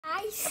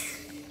guys.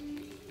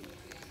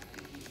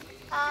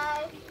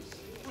 Hi.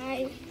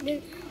 Hi.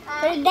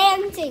 We're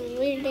dancing.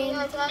 We're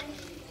dancing.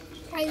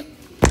 Hi.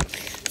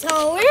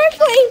 So we're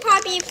playing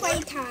Poppy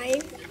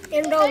Playtime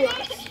in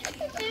Roblox.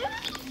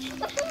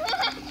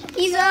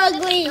 He's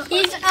ugly.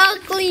 He's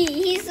ugly.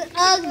 He's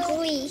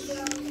ugly.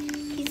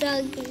 He's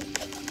ugly.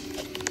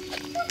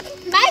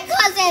 My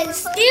cousin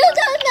still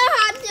don't know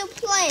how to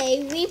play.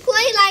 We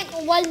play like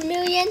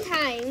 1,000,000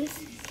 times.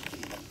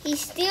 He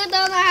still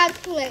don't know how to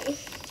play.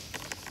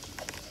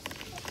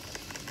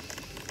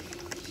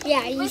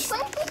 Yeah, We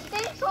played this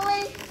game so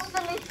many times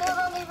and we still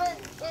don't even,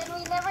 and we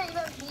never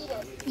even beat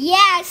it.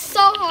 Yeah, it's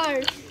so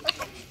hard.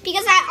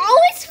 Because I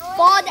always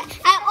fall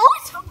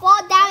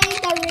down in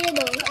the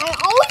riddle. I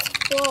always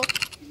fall.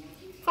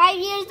 5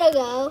 years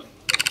ago,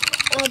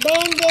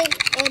 abandoned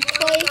a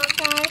toy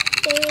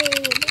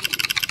factory.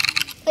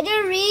 Could you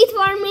read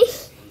for me?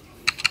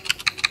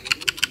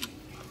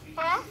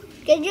 Huh?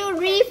 Could you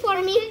read for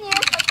 15 me?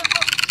 years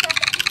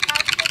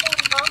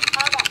ago,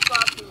 out at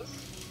Floppies.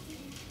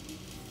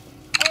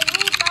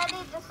 Everybody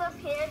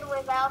disappeared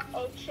without a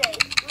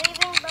trace,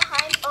 leaving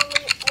behind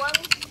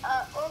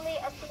only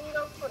a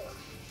single clue.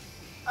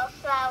 A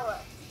flower.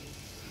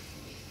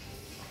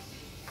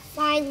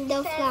 Find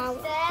the flower.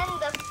 Since then,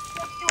 the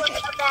city was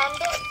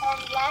abandoned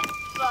and left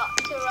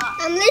to rot.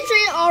 I'm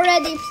literally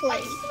already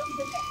playing.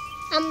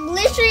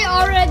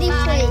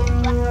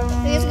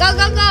 Let's go,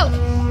 go, go.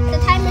 The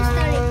time is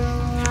starting.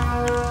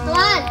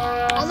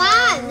 Come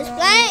on, let's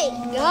play.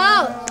 Go.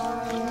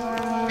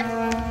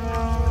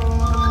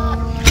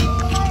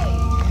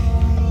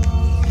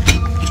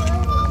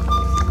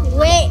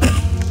 Wait.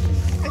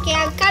 Okay,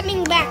 I'm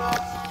coming back.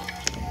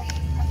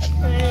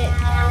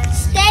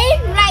 Stay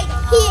right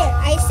here.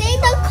 I say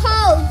the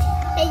code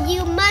and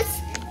you must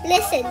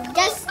listen.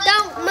 Just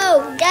don't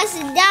move. Just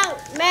don't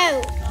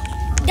move.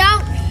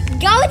 Don't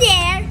go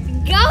there.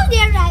 Go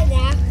there right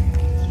now.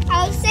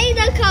 I'll say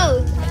the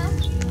code.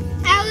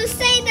 I will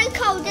say the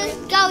code. Just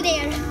go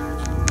there.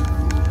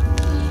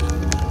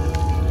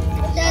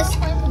 Just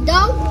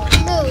don't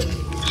move.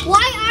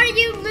 Why are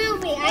you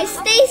moving? I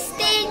stay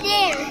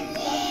there.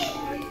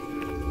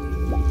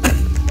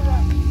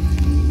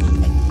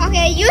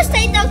 Okay, you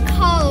say the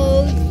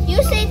code.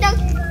 You say the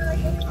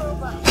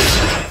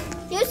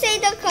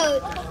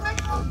code.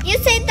 You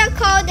say the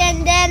code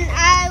and then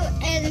I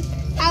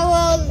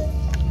will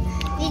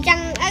你讲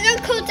那个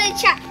code 在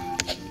chat.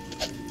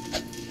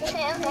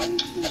 Okay.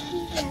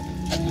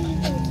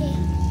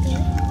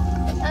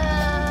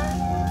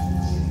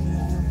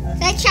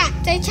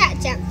在 chat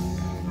讲。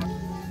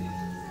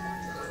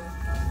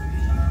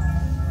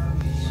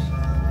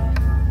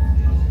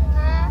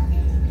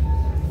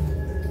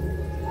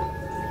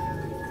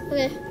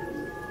Okay.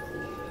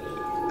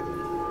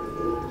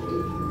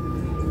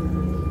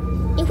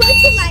 你会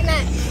出来吗？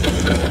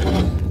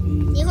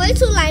你会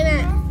出来吗？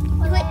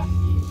你会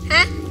啊？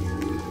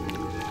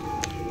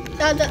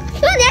那你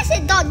要写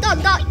dot。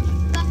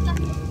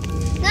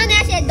那你要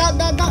写 dot。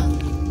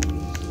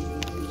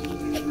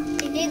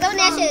你都你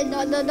要写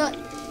dot。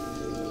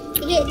你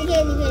可以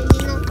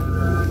弄。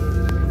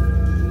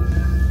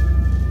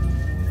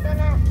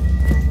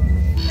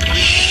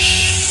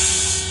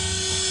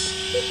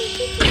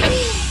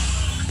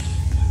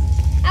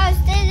I'll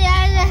stay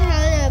there in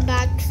the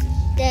box.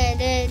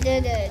 There.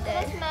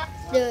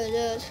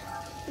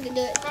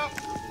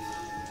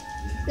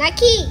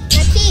 Lucky.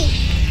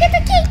 Get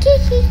the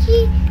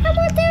key. I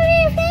want to be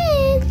a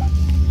friend.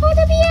 I want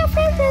to be your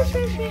friend. This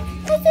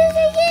is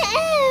the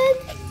end.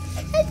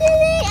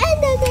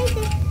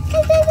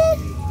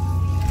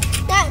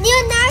 Now, 你要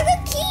拿个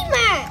key 嘛？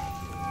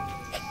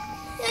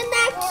要拿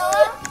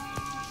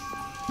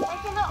key。I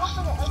cannot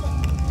open it.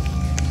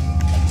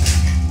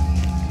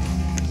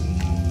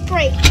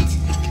 Great.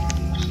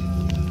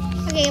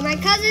 Okay, my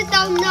cousin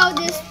don't know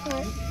this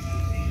part.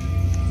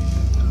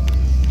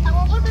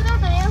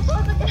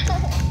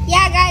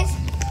 Yeah, guys,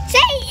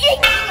 say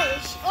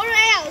English or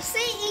else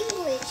say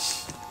English.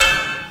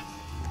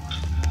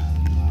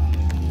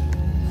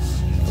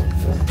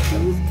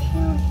 Please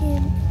tell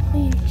him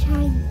we're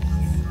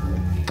Chinese.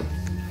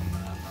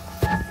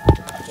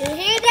 You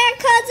hear that,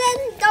 cousin?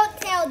 Don't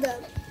tell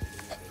them.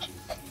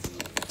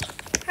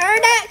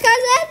 Heard that,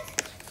 cousin?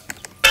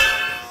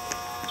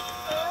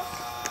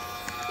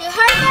 You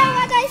heard that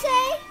what I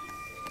say?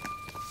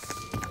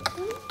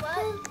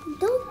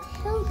 Don't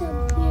tell them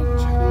we're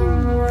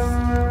Chinese.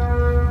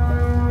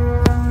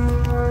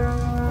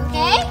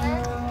 Okay?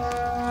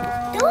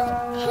 Don't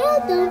tell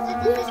them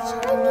we're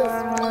Chinese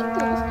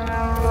people.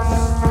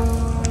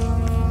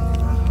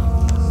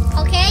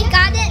 Okay,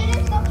 got it?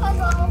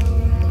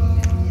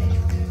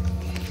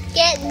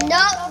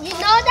 You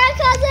know that,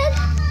 cousin?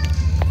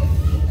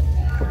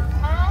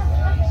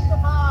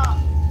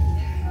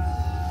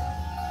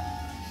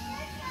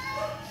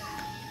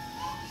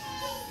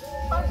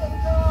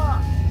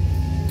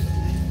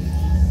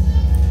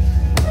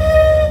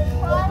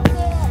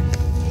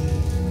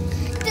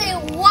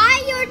 Why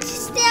you're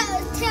still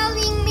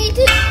telling me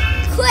to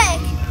quick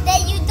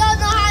that you don't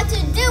know how to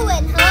do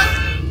it, huh?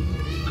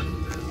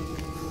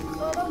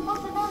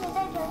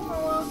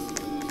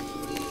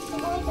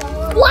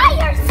 Why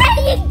you're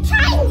saying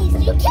Chinese?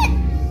 You can't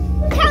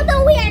tell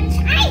that we are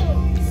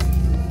Chinese.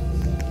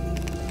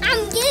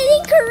 I'm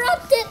getting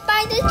corrupted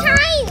by the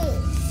Chinese.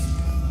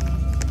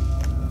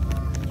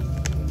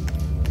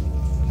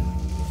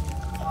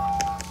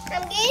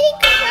 I'm getting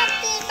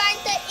corrupted by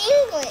the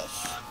English.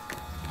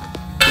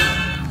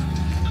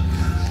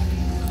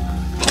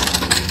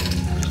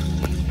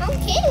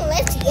 Okay,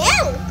 let's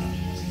yell.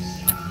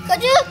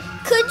 Could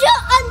you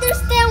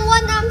understand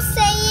what I'm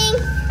saying?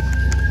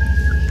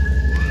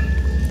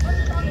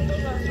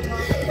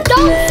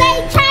 Don't say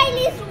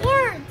Chinese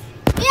words.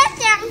 别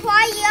讲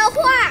华语话。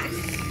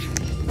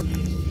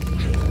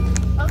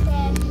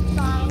 Okay,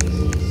 fine.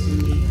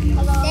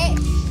 Hello.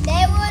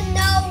 They will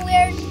know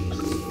we're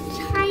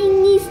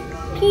Chinese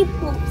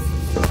people.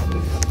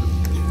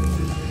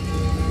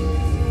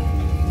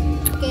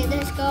 Okay,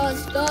 let's go.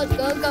 Let's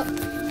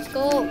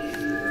go.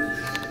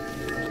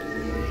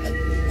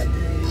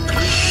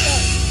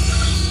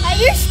 Are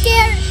you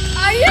scared?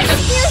 Are you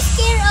still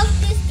scared of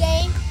this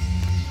game?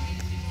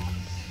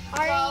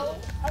 No,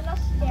 I'm not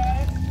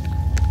scared.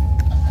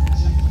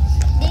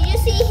 Did you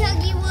see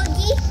Huggy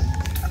Wuggy?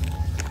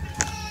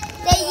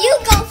 Then you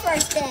go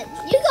first then.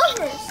 You go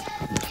first.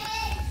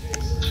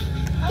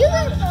 You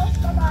go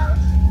first. Bye-bye.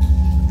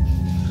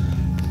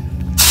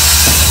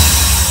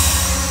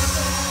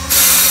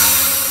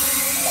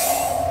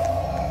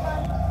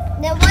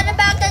 Then what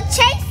about the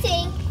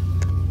chasing?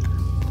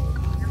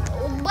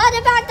 What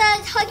about the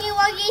Huggy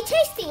Wuggy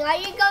chasing? Are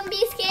you gonna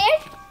be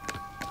scared?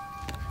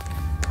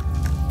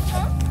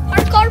 Huh?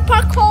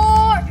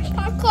 Parkour!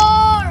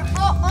 Parkour!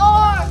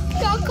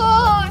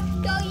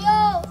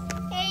 Yo!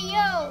 Hey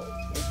yo!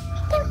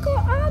 Parkour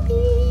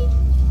Abby!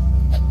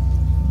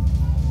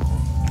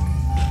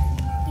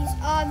 Is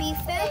Abby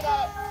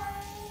fail?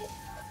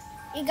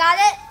 You got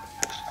it?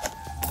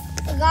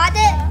 You got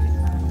it?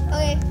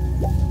 Okay.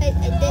 I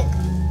did.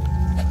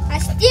 I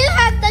still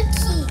have the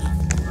key.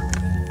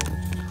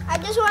 I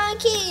just want a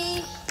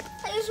key.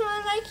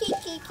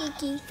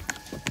 Key.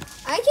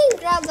 I can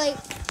grab like.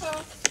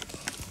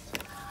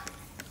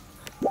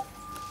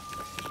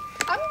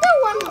 I'm the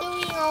one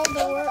doing all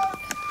the work.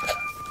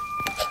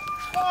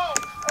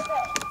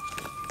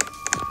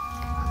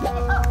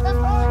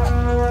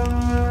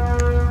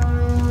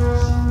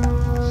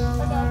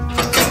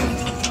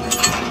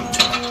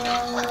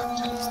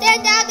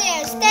 Stand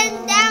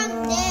down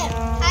there.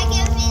 I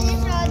can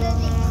finish all the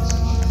things.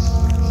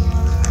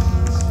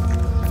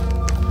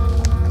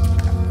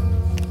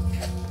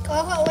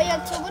我要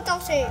出不东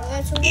西，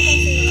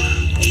你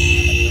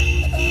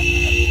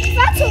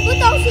发出不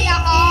东西啊！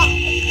哦。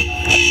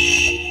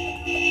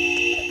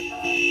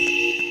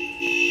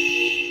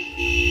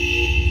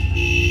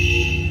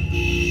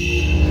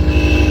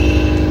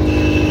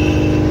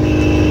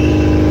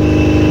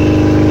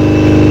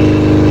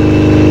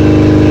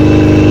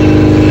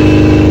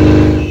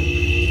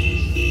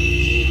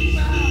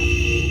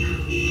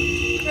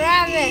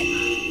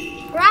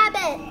Grab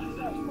it.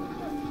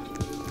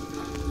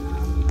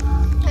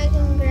 I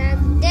can grab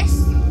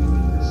this.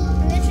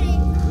 I'm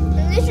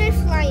literally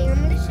flying.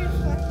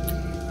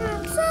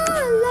 I'm so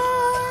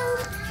low.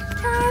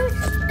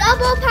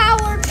 Double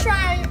power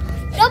try.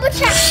 Double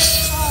check.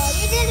 Oh,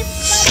 we did it.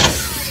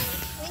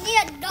 We need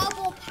a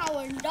double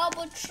power.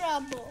 Double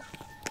trouble.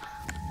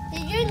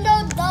 Did you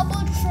know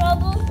double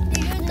trouble?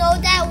 Did you know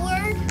that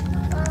word?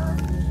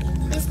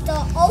 It's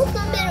the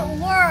ultimate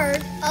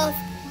word of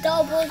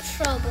double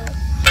trouble.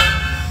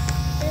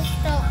 It's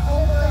the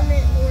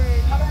ultimate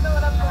word. I don't know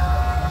what I'm doing.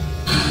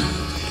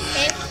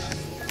 Okay?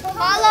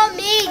 Follow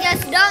me.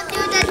 Just don't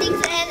do the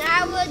things and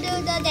I will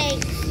do the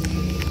things.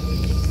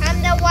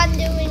 I'm the one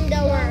doing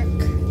the work.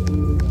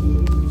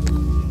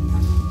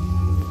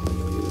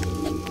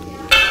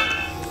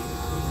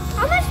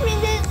 How much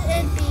minutes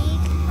it be?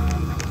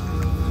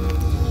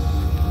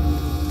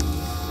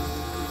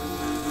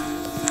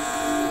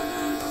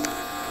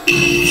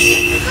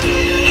 Hey,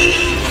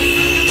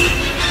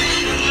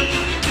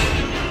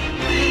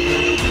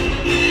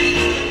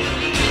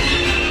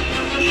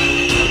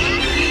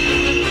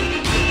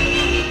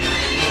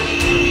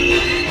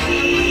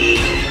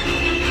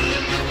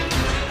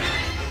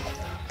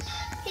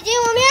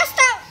 我们要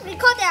stop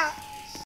record 掉。